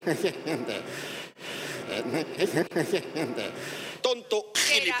Tonto,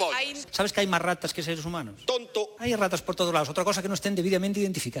 gilipollas. ¿Sabes que hay más ratas que seres humanos? Tonto. Hay ratas por todos lados. Otra cosa que no estén debidamente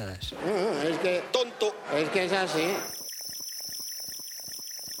identificadas. Es que... Tonto. Es que es así.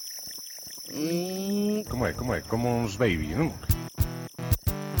 Como é? Como uns baby, non?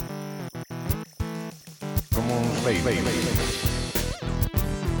 Como uns baby.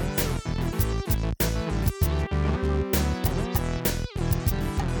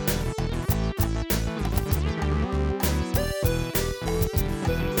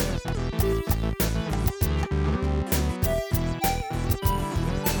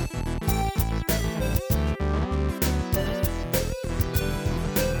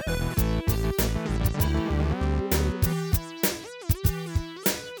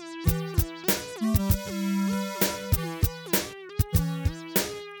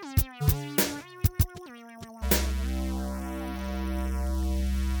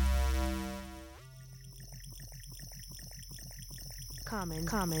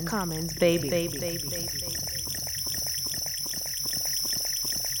 Commons, baby.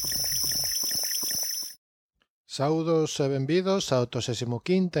 Saudos e benvidos á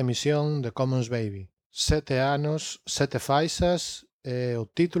 85ª emisión de Commons Baby. 7 anos, 7 faixas é o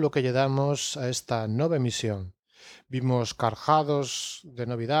título que lle damos a esta nova emisión. Vimos cargados de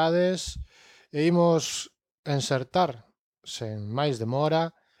novidades e imos insertar, sen máis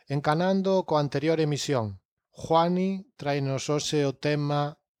demora, encanando coa anterior emisión. Juani trainos hoxe o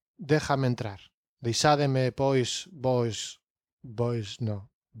tema Déjame entrar. Deixádeme, pois, vos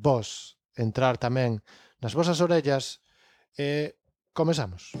entrar tamén nas vosas orellas e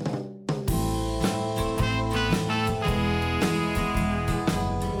comezamos.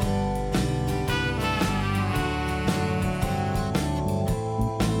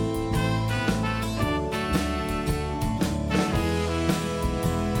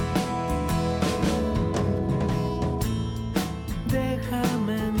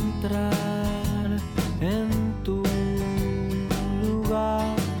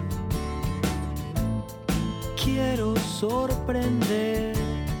 Sorprender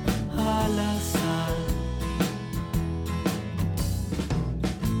al azar.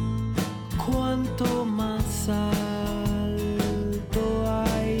 Cuanto más alto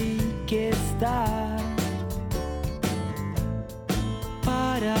hay que estar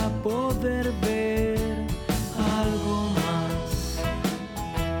para poder ver algo más,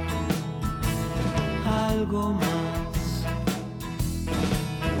 algo más.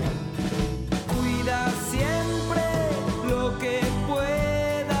 Cuida siempre lo que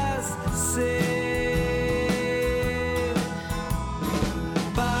puedas ser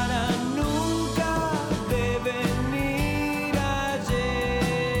para nunca devenir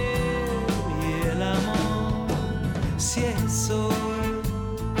ayer. Y el amor, si es hoy,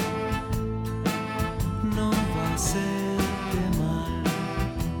 no va a hacerte mal.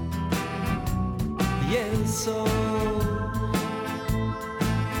 Y el sol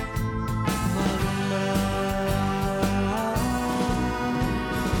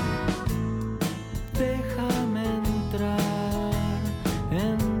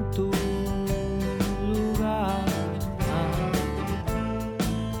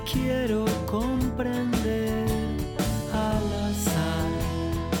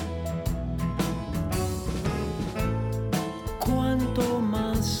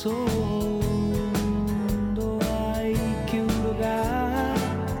hondo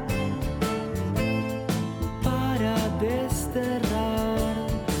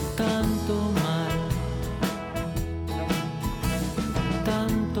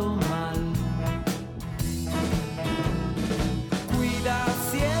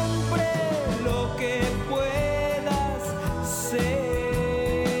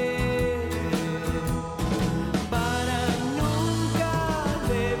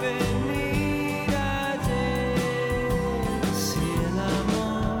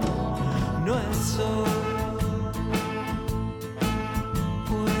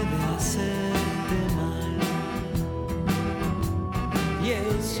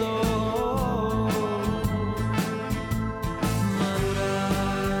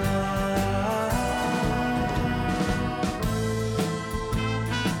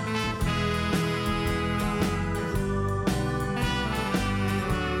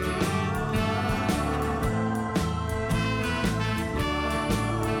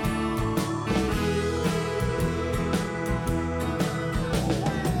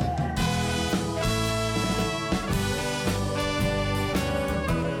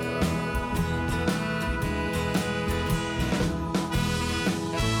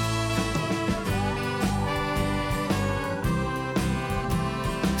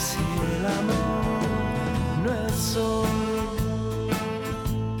si el amor no es sol,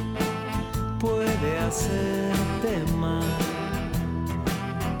 puede hacerte mal.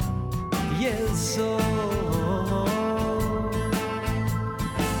 Y el sol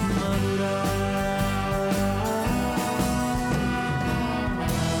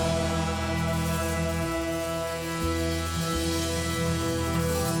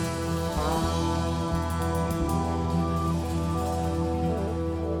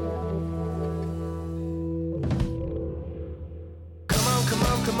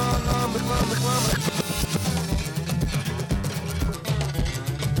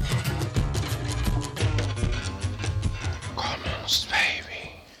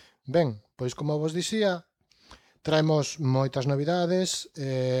Ben, pois como vos dicía, traemos moitas novidades.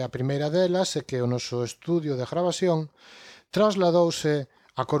 A primeira delas é que o noso estudio de gravación trasladouse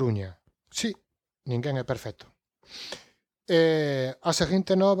a Coruña. Sí, ninguén é perfecto. A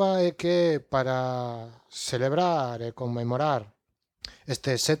seguinte nova é que para celebrar e conmemorar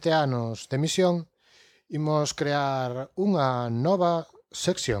estes 7 anos de emisión imos crear unha nova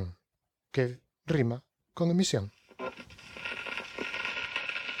sección que rima con emisión.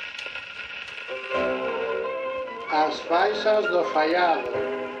 As faixas do fallado.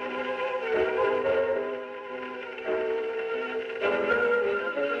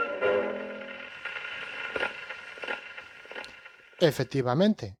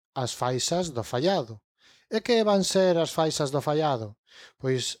 Efectivamente, as faixas do fallado. E que van ser as faixas do fallado?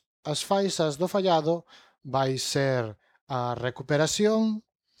 Pois as faixas do fallado vai ser a recuperación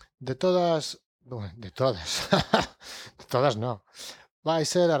de todas... de todas. De todas non. Vai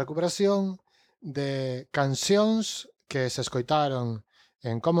ser a recuperación de cancións que se escoitaron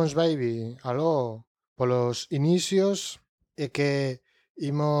en Commons Baby aló polos inicios e que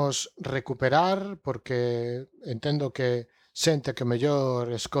imos recuperar porque entendo que xente que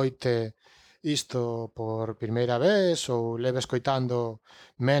mellor escoite isto por primeira vez ou leve escoitando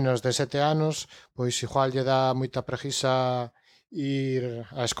menos de 7 anos, pois igual lle dá moita preguiza ir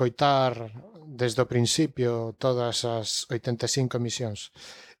a escoitar desde o principio todas as 85 emisións.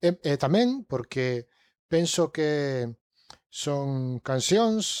 E tamén porque penso que son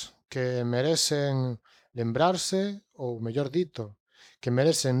cancións que merecen lembrarse, ou mellor dito, que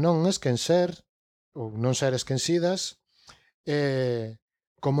merecen non esquecer ou non ser esquecidas, e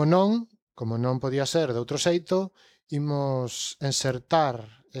como non podía ser de outro xeito, imos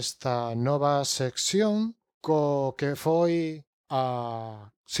insertar esta nova sección co que foi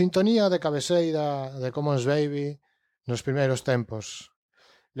a sintonía de cabeceira de Commons Baby nos primeiros tempos.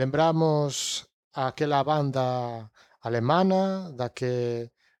 Lembramos aquela banda alemana da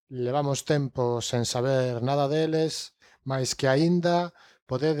que levamos tempo sen saber nada deles, mais que aínda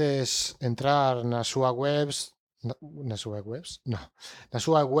podedes entrar na súa web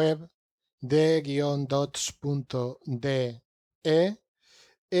de-dots.de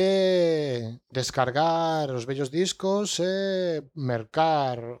e descargar os vellos discos e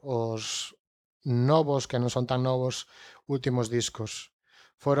mercar os novos, que non son tan novos, últimos discos.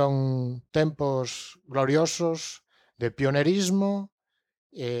 Foron tempos gloriosos de pionerismo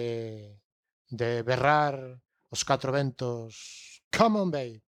e de berrar os 4 ventos. Come on,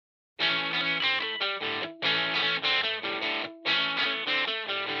 babe!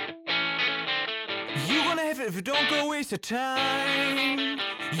 You're gonna have it if you don't go waste your time.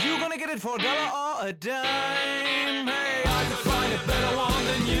 You're gonna get it for $1 or a dime. Hey, I could find a better one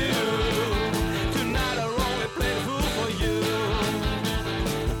than you. Tonight I'll only play the fool for you.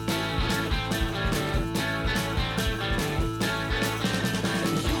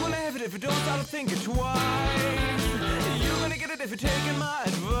 You're gonna have it if you don't start to think it twice. You're gonna get it if you're taking my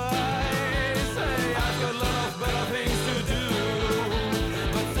advice. Hey, I've got a lot of better things to do,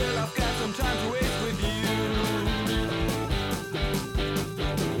 but still I've got some time to waste with you.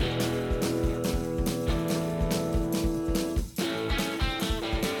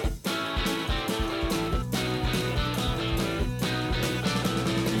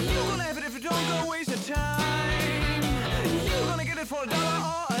 You're gonna have it if you don't go waste your time. You're gonna get it for $1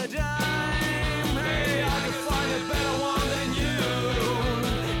 or a dime. Hey, I can find a better one than you.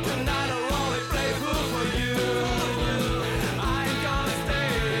 Tonight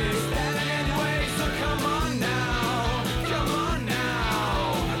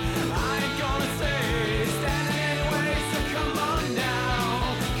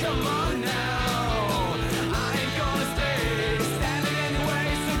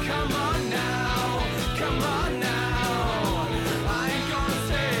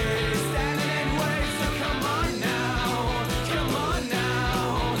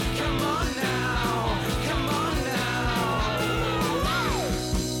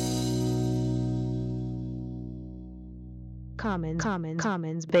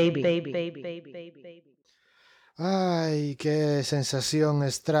Commons, baby. Ai, que sensación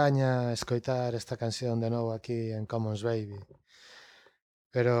extraña escoitar esta canción de novo aquí en Commons Baby.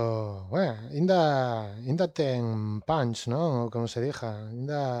 Pero, bueno, ainda ten punch, non? Ou como se dixa,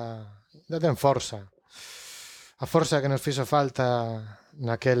 ainda ten forza. A forza que nos fixo falta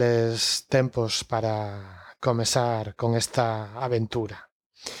naqueles tempos para comezar con esta aventura.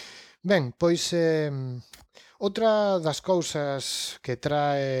 Ben, pois outra das cousas que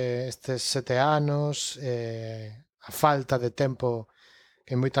trae estes 7 anos a falta de tempo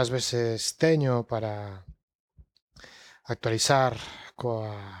que moitas veces teño para actualizar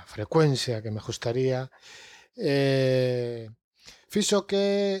coa frecuencia que me gustaría fixo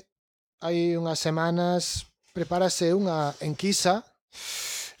que hai unhas semanas prepárase unha enquisa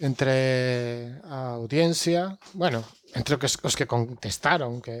entre a audiencia, bueno, entre os que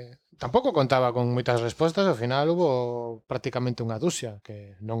contestaron, que tampouco contaba con moitas respostas, ao final hubo prácticamente unha dúcia,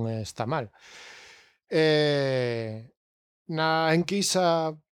 que non está mal. Na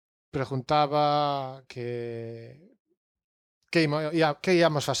enquisa preguntaba que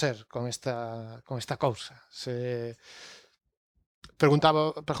íamos facer con esta cousa.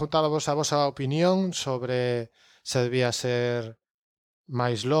 Preguntábavos a vosa opinión sobre se debía ser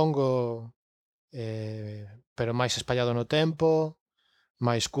máis longo, pero máis espallado no tempo,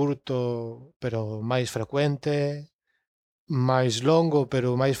 máis curto, pero máis frecuente, máis longo,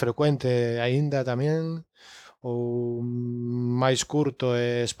 pero máis frecuente aínda tamén, ou máis curto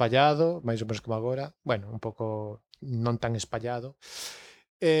e espallado, máis ou menos como agora, bueno, un pouco non tan espallado.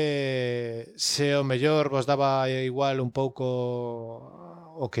 Se o mellor vos daba igual un pouco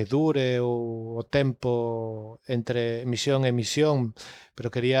o que dure o tempo entre emisión e emisión, pero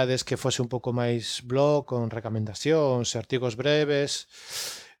queríades que fose un pouco máis blog, con recomendacións e artigos breves.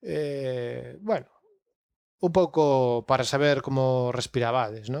 Bueno, un pouco para saber como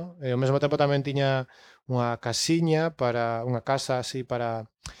respirabades, non? E ao mesmo tempo tamén tiña unha casiña unha casa así para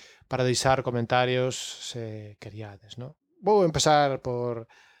deixar comentarios se queríades, non? Vou empezar por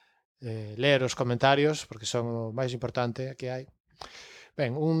ler os comentarios, porque son o máis importante que hai.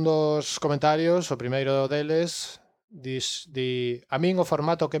 Ben, un dos comentarios, o primeiro deles, di: a min o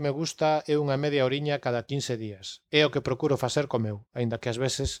formato que me gusta é unha media horiña cada 15 días. É o que procuro facer co meu, aínda que ás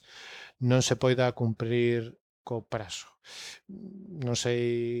veces non se poida cumprir co prazo. Non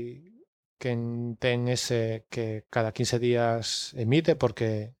sei quen ten ese que cada 15 días emite,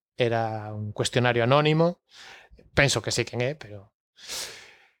 porque era un cuestionario anónimo. Penso que sei quen é, pero...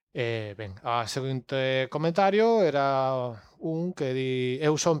 ben, a seguinte comentario era un que di: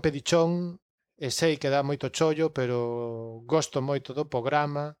 eu son pedichón e sei que dá moito chollo, pero gosto moito do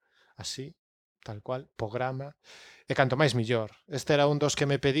programa, así, tal cual, programa, e canto máis millor. Este era un dos que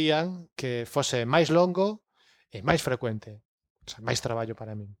me pedían que fose máis longo e máis frecuente, o sea, máis traballo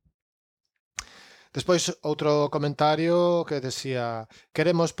para min. Despois, outro comentario que decía: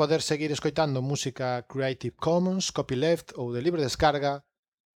 queremos poder seguir escoitando música Creative Commons, copyleft ou de libre descarga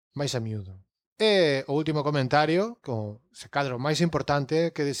máis a miúdo. E o último comentario, como se cadra o máis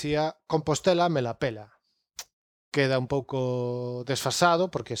importante, que decía: Compostela me la pela. Queda un pouco desfasado,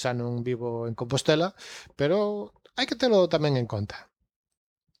 porque xa non vivo en Compostela, pero hai que telo tamén en conta.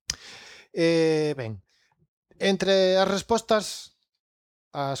 Ben, entre as respostas,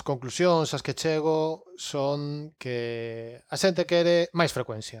 as conclusións ás que chego son que a xente quere máis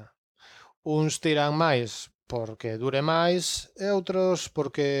frecuencia. Uns tiran máis porque dure máis e outros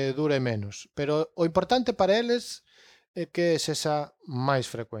porque dure menos. Pero o importante para eles é que sexa máis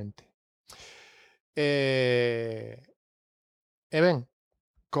frecuente. E ben,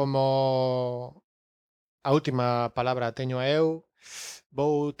 como a última palabra teño eu,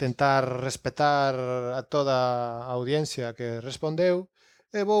 vou tentar respetar a toda a audiencia que respondeu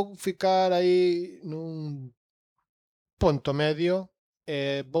e vou ficar aí nun punto medio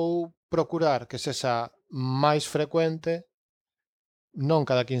e vou procurar que sexa máis frecuente, non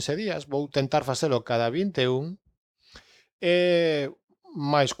cada 15 días, vou tentar facelo cada 21 e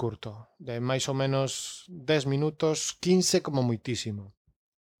máis curto, de máis ou menos 10 minutos, 15 como moitísimo.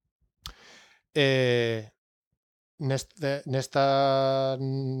 Neste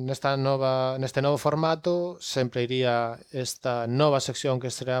novo formato sempre iría esta nova sección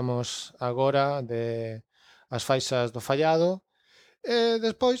que estreamos agora de as faixas do fallado e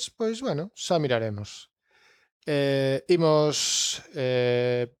despois, pois, bueno, xa miraremos. Imos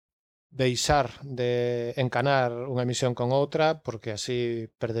deixar de encanar unha emisión con outra, porque así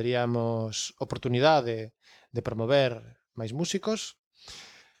perderíamos oportunidade de promover máis músicos.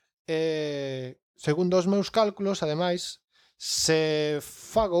 Segundo os meus cálculos, ademais, se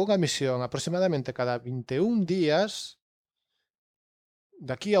fago unha emisión aproximadamente cada 21 días,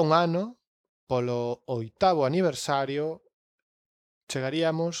 daqui a un ano, polo 8º aniversario,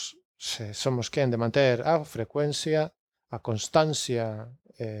 chegaríamos, se somos quen de manter a frecuencia, a constancia,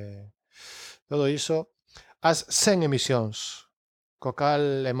 todo iso, as 100 emisións, co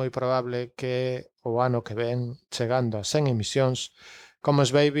cal é moi probable que o ano que ven, chegando a 100 emisións, Commons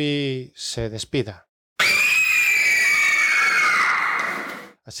Baby se despida.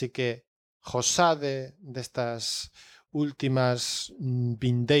 Así que gozade destas últimas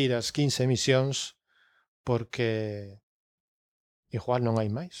vindeiras 15 emisións, porque igual non hai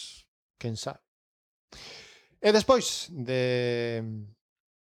máis, quen sabe. E despois de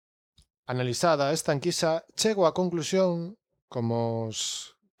analizada esta enquisa, chego á conclusión, como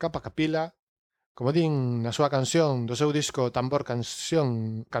os Capa Capila, como din na súa canción do seu disco Tambor,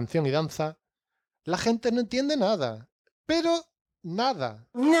 Canción y Danza, la gente non entiende nada, pero nada.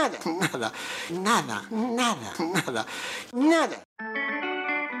 Nada, nada, nada, nada, nada, nada.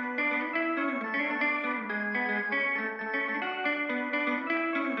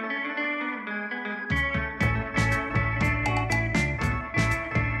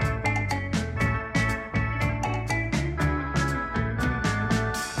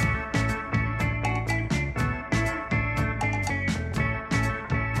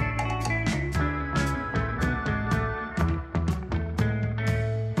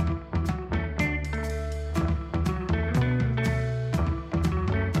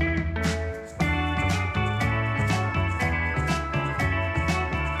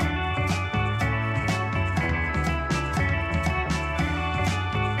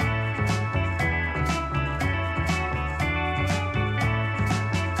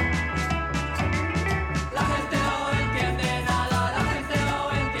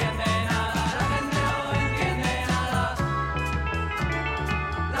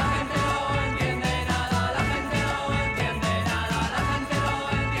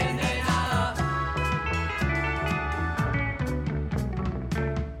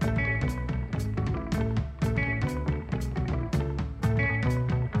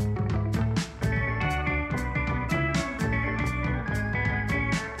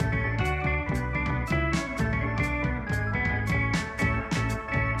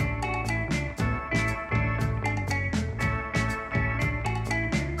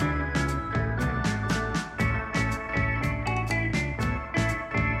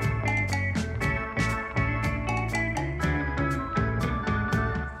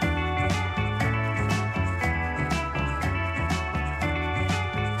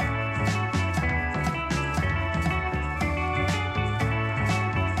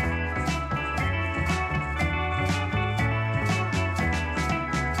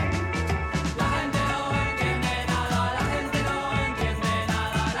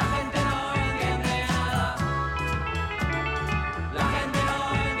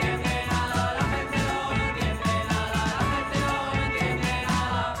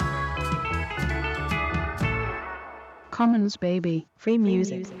 Commons Baby, free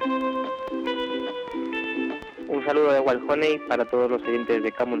music. Un saludo de Wild Honey para todos los oyentes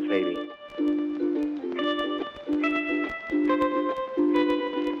de Commons Baby.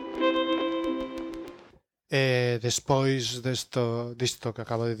 Despois disto que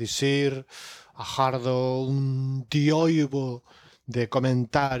acabo de dicir, agardo un dioibo de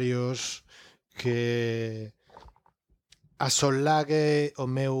comentarios que asolague o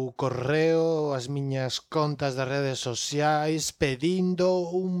meu correo, as miñas contas de redes sociais, pedindo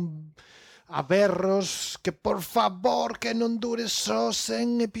a berros que por favor que non dure só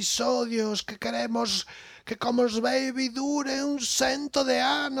 100 episodios, que queremos que Commons Baby dure 100 de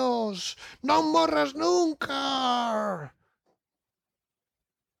anos, non morras nunca.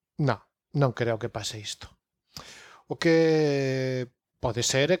 Non creo que pase isto. O que pode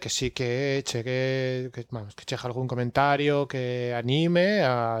ser que sí que chegue algún comentario que anime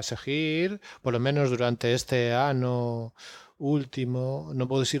a seguir, polo menos durante este ano último, non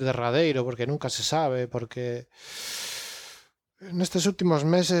vou dicir derradeiro porque nunca se sabe, porque nestes últimos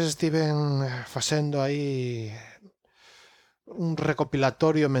meses estiven facendo aí un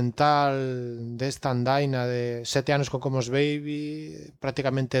recopilatorio mental desta andaina de 7 anos con Commons Baby,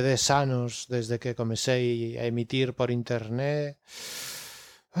 prácticamente 10 anos desde que comecei a emitir por internet.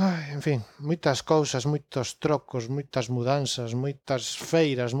 En fin, moitas cousas, moitos trocos, moitas mudanzas, moitas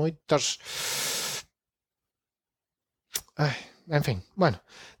feiras, moitos... En fin, bueno,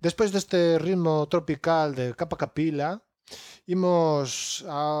 despois deste ritmo tropical de Capa Capila, imos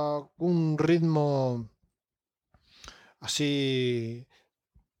a un ritmo así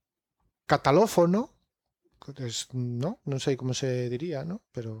catalófono, non sei como se diría,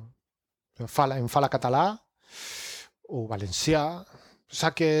 pero en fala catalá ou valenciá,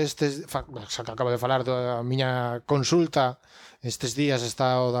 xa que acabo de falar da miña consulta, estes días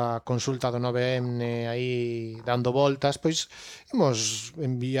está o da consulta do 9M aí dando voltas, pois imos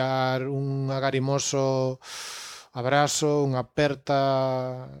enviar un agarimoso abrazo, unha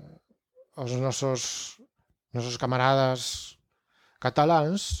aperta aos nosos camaradas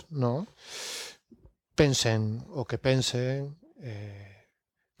cataláns, no? Pensen o que pensen,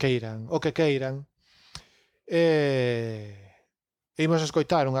 queiran o que queiran. Imos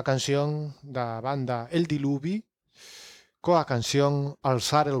escoitar unha canción da banda El Diluvi coa canción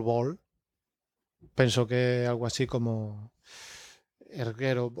Alçar el vol. Penso que é algo así como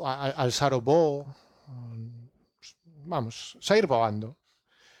alzar o voo, vamos, sair voando,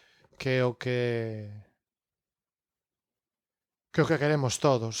 que é o que queremos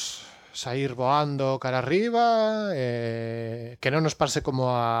todos, sair voando cara arriba, que non nos pase como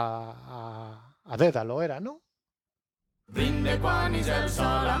a Dédalo era, non? Brinde quan ix el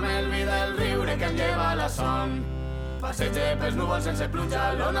sol amb el vi del riure que em lleva la son. Passege pels núvols sense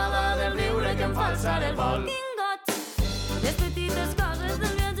pluja, l'onada del riure que em fa alçar el vol. Tingots, les petites coses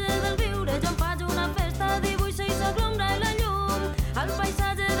del viatge del viure. Jo em faig una festa, dibuixa i soc l'ombra i la llum. Al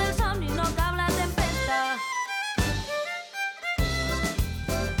paisatge del somni no cap la tempesta.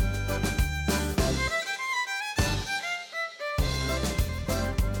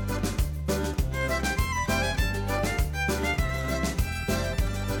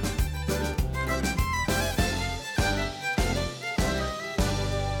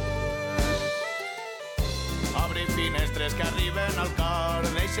 Que arriben al cor,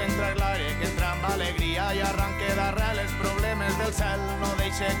 deixa entrar l'aire que entra amb alegria i arranque d'arrel els problemes del cel, no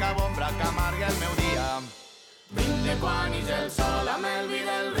deixe cap ombra que amargue el meu dia. Vinde quan ix el sol amb el vi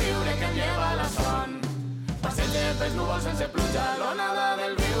del riure que em lleva la son. Passege pels núvols sense pluja, l'onada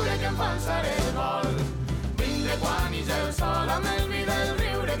del riure que em fa alçar el vol. Vinde quan ix el sol amb el vi del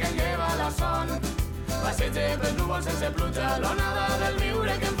riure que em lleva la son. Passege pels núvols sense pluja, l'onada del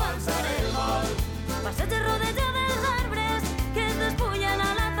riure que em fa alçar el vol. Passege rodejat dels arbres que es despullen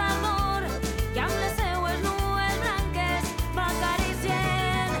a la tardor, que amb les seues nues blanques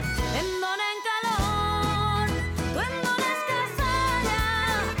m'acaricien. Em donen calor, tu em dones casalla.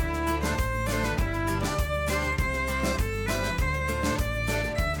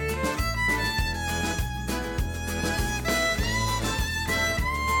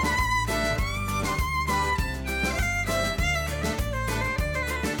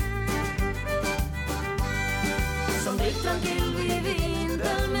 Tranquil vivint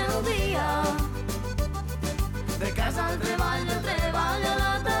el meu dia, de casa al treball, del treball a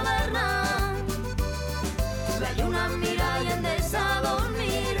la taverna. La lluna em mira i em deixa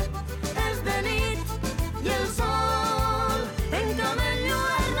dormir. És de nit i el sol encara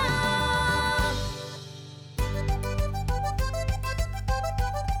m'enlluerna.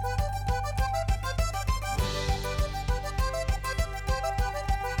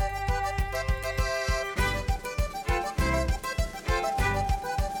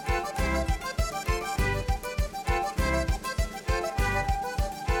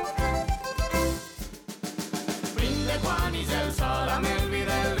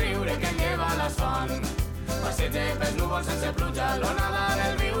 Passege pels núvols sense pluja, l'onada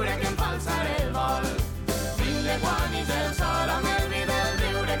del riure que em fa alçar el vol. Brinde quan ix el sol amb el vi del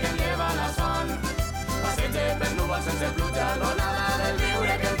riure que em lleva la son. Passege pels núvols sense pluja, l'onada del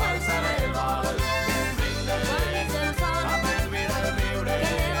riure que em fa alçar el vol. Brinde quan ix el sol amb el vi del riure que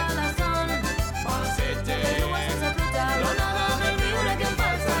em lleva la son. Passege pels núvols sense pluja, l'onada del riure que em fa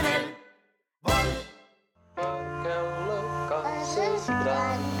alçar el vol. Perquè la casa és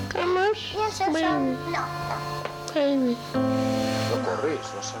gran.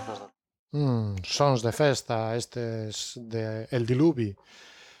 Sons de festa, estes de El Diluvi,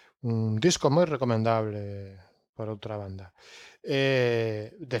 un disco moi recomendable por outra banda.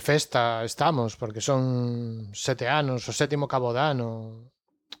 De festa estamos, porque son 7 anos, o 7º cabo de ano,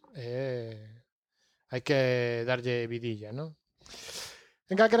 hai que darlle vidilla, non?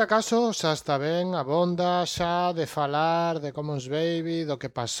 En calquera caso, xa está ben, abonda xa de falar de Commons Baby, do que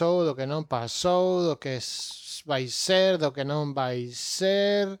pasou, do que non pasou, do que vai ser, do que non vai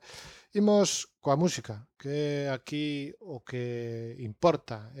ser. Imos coa música, que aquí o que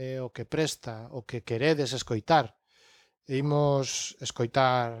importa, é o que presta, o que queredes escoitar. Imos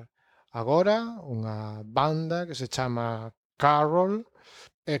escoitar agora unha banda que se chama Carol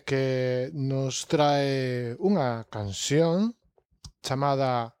e que nos trae unha canción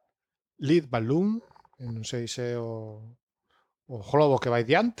chamada Lead Balloon, non sei se é o globo que vai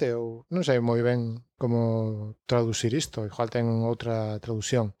diante, ou non sei moi ben como traducir isto, igual ten outra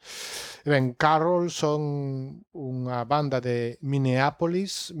traducción. E ben, Carol son unha banda de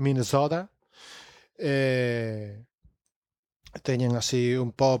Minneapolis, Minnesota, teñen así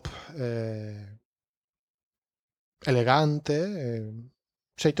un pop elegante,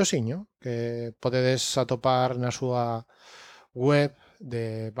 xeitosiño, que podedes atopar na súa web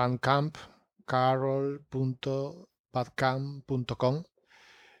de Bandcamp, carol.bandcamp.com.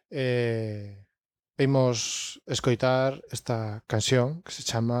 Vimos escoitar esta canción que se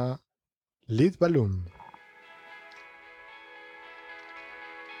chama Lead Balloon.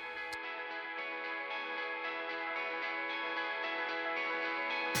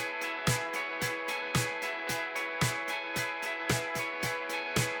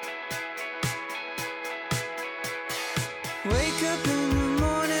 Wake up in the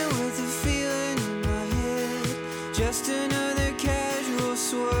morning with a feeling in my head. Just another casual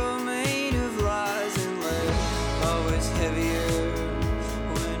swirl made of lies and lead. Always heavier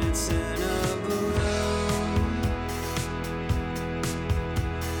when it's in a balloon.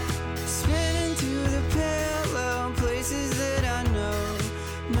 Spinning through the parallel places that I know.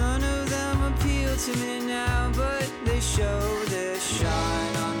 None of them appeal to me now, but they show their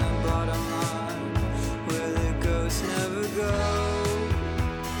shine on the bottom line where the ghosts never go.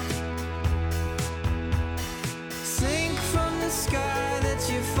 Sink from the sky that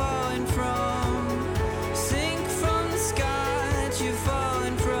you're falling from. Sink from the sky that you're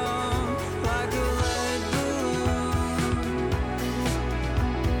falling from, like a lead balloon.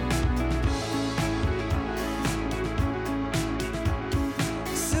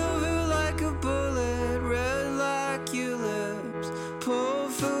 Silver like a bullet, red like your lips. Pull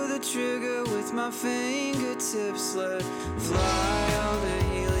for the trigger with my fingertips. Let fly all the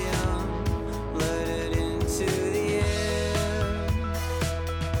helium, let it into the air.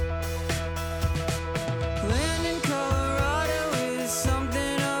 Land in Colorado is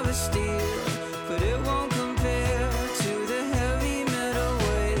something of a steal, but it won't compare to the heavy metal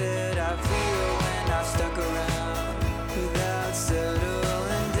way that I feel when I stuck around without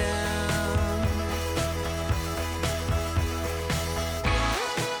settling down.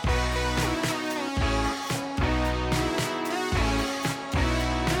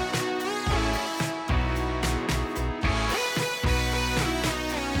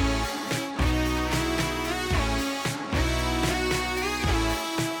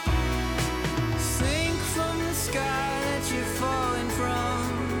 Sink from the sky that you're falling from.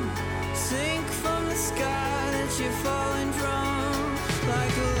 Sink from the sky that you're falling from,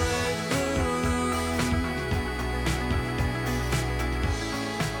 like a lead balloon.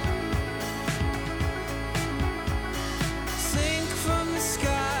 Sink from the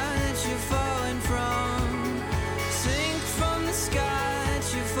sky that you're falling from. Sink from the sky that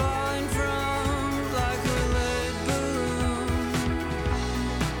you're falling from, like a lead balloon.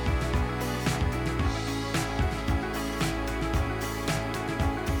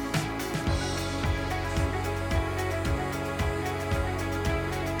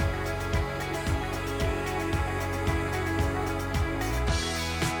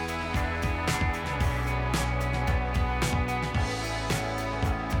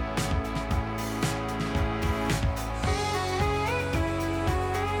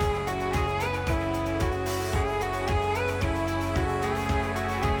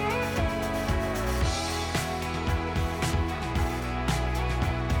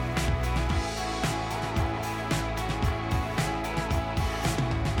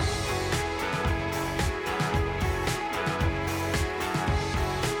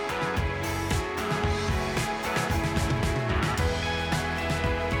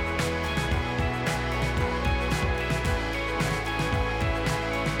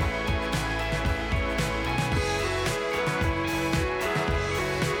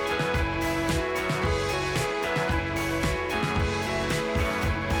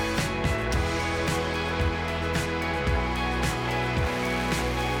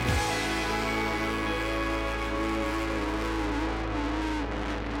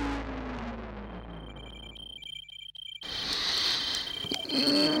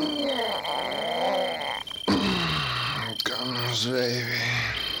 Comes, baby.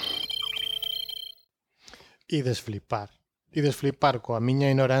 Ides flipar coa miña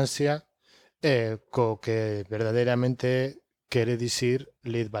ignorancia e co que verdadeiramente quere dicir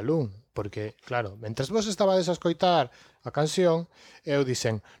Lead Balloon, porque, claro, mentres vos estabades a escoitar a canción, eu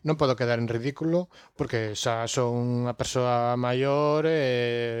dixen, non podo quedar en ridículo porque xa son unha persoa maior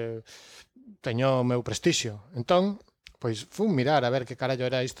e teño o meu prestixio. Entón, pois fun mirar a ver que carallo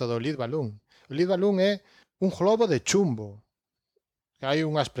era isto do Lead Balloon. O Lead Balloon é un globo de chumbo. hai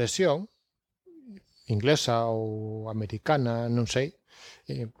unha expresión inglesa ou americana, non sei,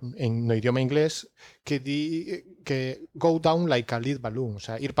 no idioma inglés, que di que go down like a lead balloon, o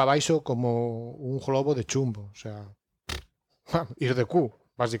sea, ir para baixo como un globo de chumbo, o sea, ir de cu,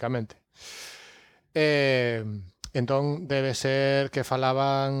 basicamente. Entón, debe ser que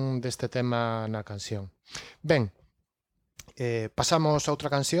falaban deste tema na canción. Ben, pasamos a outra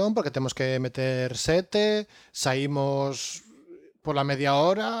canción porque temos que meter 7, saímos pola media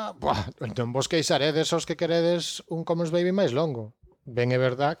hora. Entón vos queixaredes os que queredes un Commons Baby máis longo. Ben, é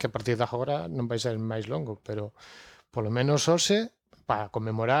verdad que a partir de agora non vai ser máis longo, pero polo menos hoxe para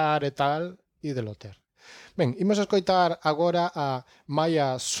conmemorar e tal e de loter. Ben, imos a escoitar agora a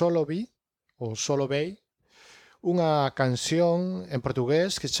Maya Solovey ou Solovey, unha canción en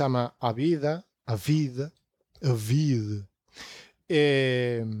portugués que se chama A Vida.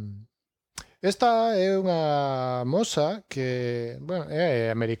 Esta é unha moza que, bueno, é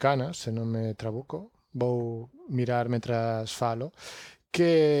americana, se non me trabuco, vou mirar mentras falo,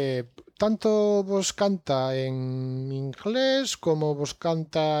 que tanto vos canta en inglés, como vos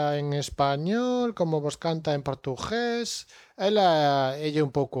canta en español, como vos canta en portugués. Ela é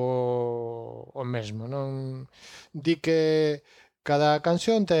un pouco o mesmo, non? Di que cada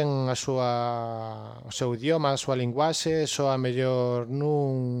canción ten o seu idioma, a súa linguaxe, soa mellor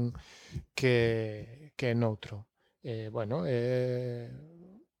nun que noutro. Bueno, eu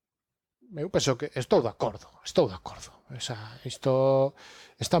penso que estou de acordo. O sea, isto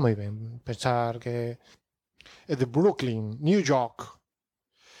está moi ben. Pensar que é de Brooklyn, New York.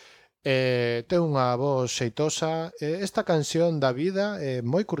 Ten unha voz xeitosa. Esta canción da vida é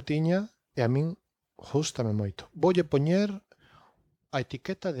moi curtiña e a min gústame moito. Voulle poñer a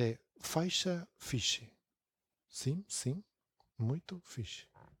etiqueta de faixa fixe. Sí, moito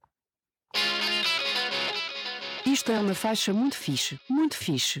fixe. Isto é uma faixa muito fixe, muito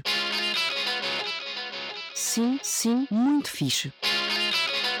fixe. Sim, muito fixe.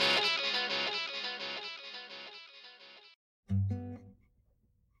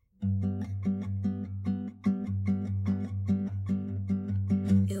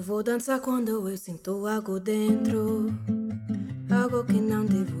 Eu vou dançar quando eu sinto algo dentro, algo que não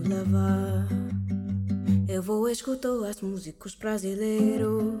devo lavar. Eu vou escutar os músicos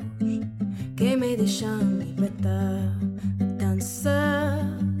brasileiros que me deixam libertar. Dança,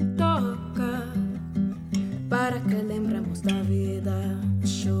 toca, para que lembramos da vida.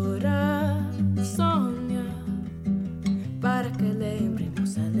 Chorar, sonha, para que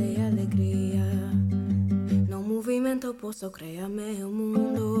lembremos a alegria. No movimento posso criar meu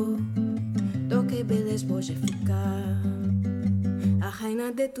mundo, do que beleza pode ficar. A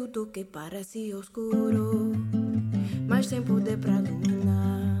rainha de tudo que parece oscuro, mas tem poder pra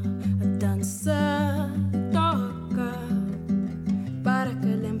iluminar. Dança, toca, para que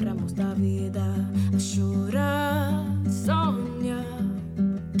lembramos da vida. A chorar, sonha,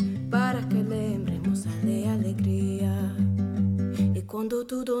 para que lembremos a alegria. E quando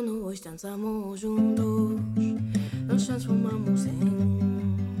tudo nós dançamos juntos, nos transformamos em um.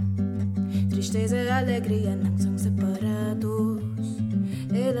 Tristeza e alegria não são separados.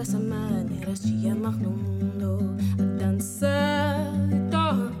 Elas são maneiras de amar no mundo. A dança e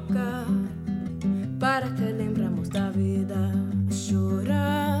toca, para que lembramos da vida. A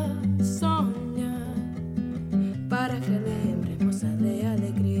chorar, sonha, para que lembremos a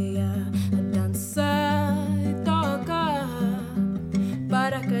alegria. A dança e toca,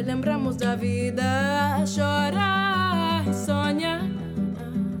 para que lembramos da vida. A chorar e sonha,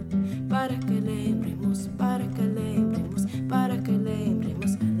 para que lembremos, para que lembremos, para que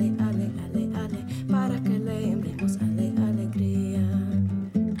lembremos, para que lembremos a alegria.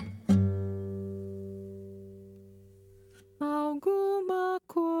 Alguma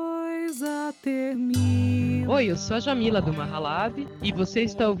coisa termina. Oi, eu sou a Jamila do Mahalav e você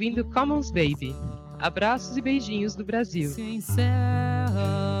está ouvindo Commons Baby. Abraços e beijinhos do Brasil. Se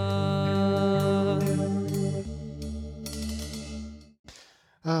encerra.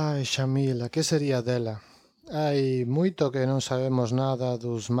 Ai, Xamila, que sería dela? Hai moito que non sabemos nada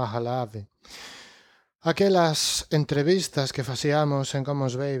dos Mahalav. Aquelas entrevistas que facíamos en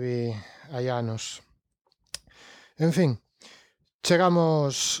Commons Baby hai anos. En fin,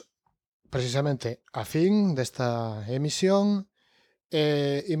 chegamos precisamente a fin desta emisión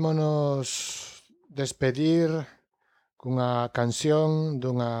e ímonos despedir cunha canción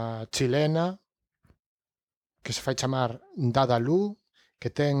dunha chilena que se fai chamar Dadalú, que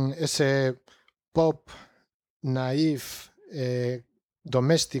ten ese pop naif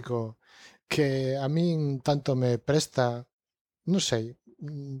doméstico que a min tanto me presta, non sei,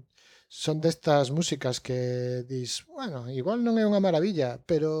 Son destas músicas que dis, bueno, igual non é unha maravilla,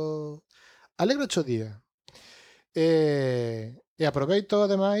 pero alegra o día. E aproveito,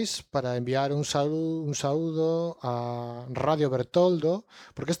 ademais, para enviar un saúdo a Radio Bertoldo,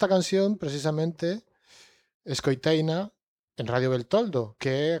 porque esta canción, precisamente, escoiteina en Radio Bertoldo,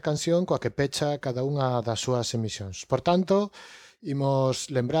 que é a canción coa que pecha cada unha das súas emisións. Por tanto, imos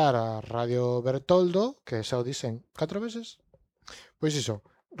lembrar a Radio Bertoldo, que xa o dicen 4 veces, pois iso,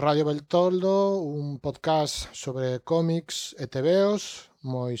 Radio Bertoldo, un podcast sobre cómics e tebeos,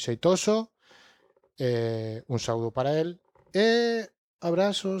 moi xeitoso, un saúdo para el, e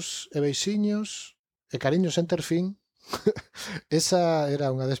abrazos e beixiños e cariños sen ter fin. Esa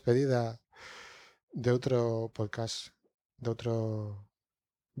era unha despedida de outro podcast, de outro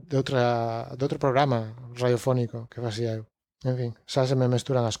programa radiofónico que facía eu. En fin, xa se me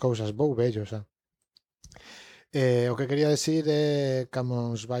mesturan as cousas, vou vello xa. O que quería decir é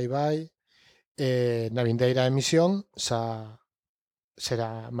Camons bye bye. Na vindeira emisión xa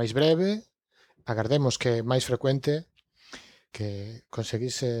será máis breve, agardemos que máis frecuente, que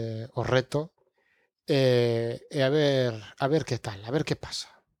conseguise o reto, e a ver que tal, a ver que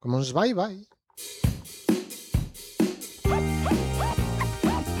pasa. Camons bye bye.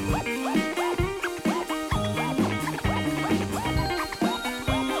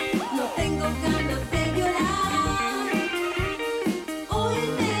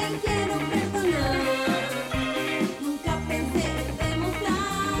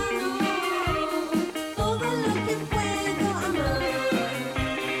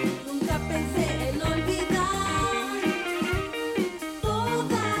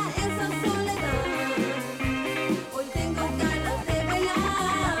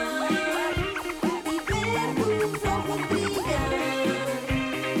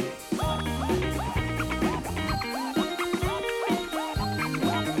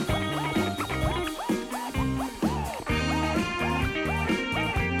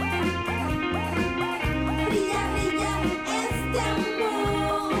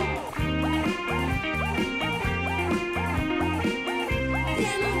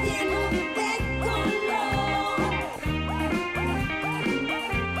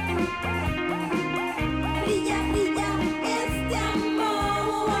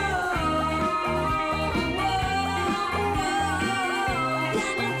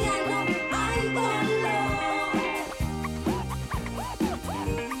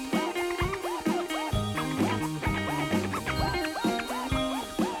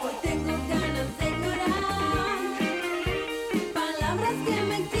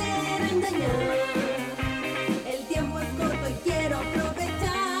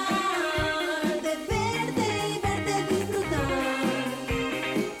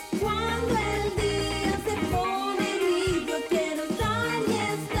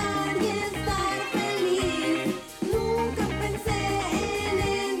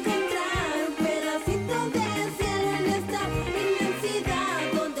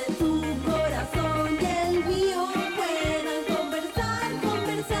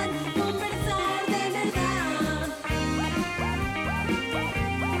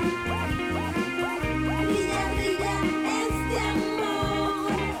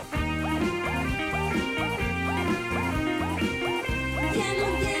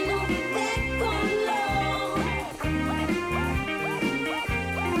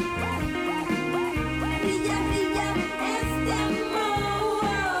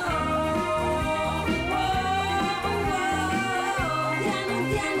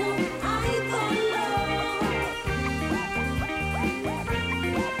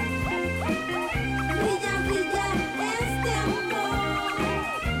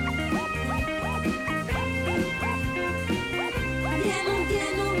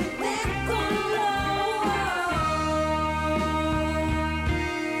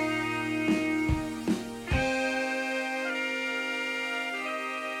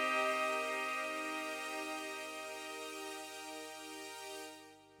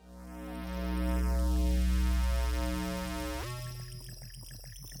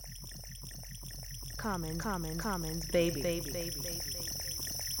 Commons, baby.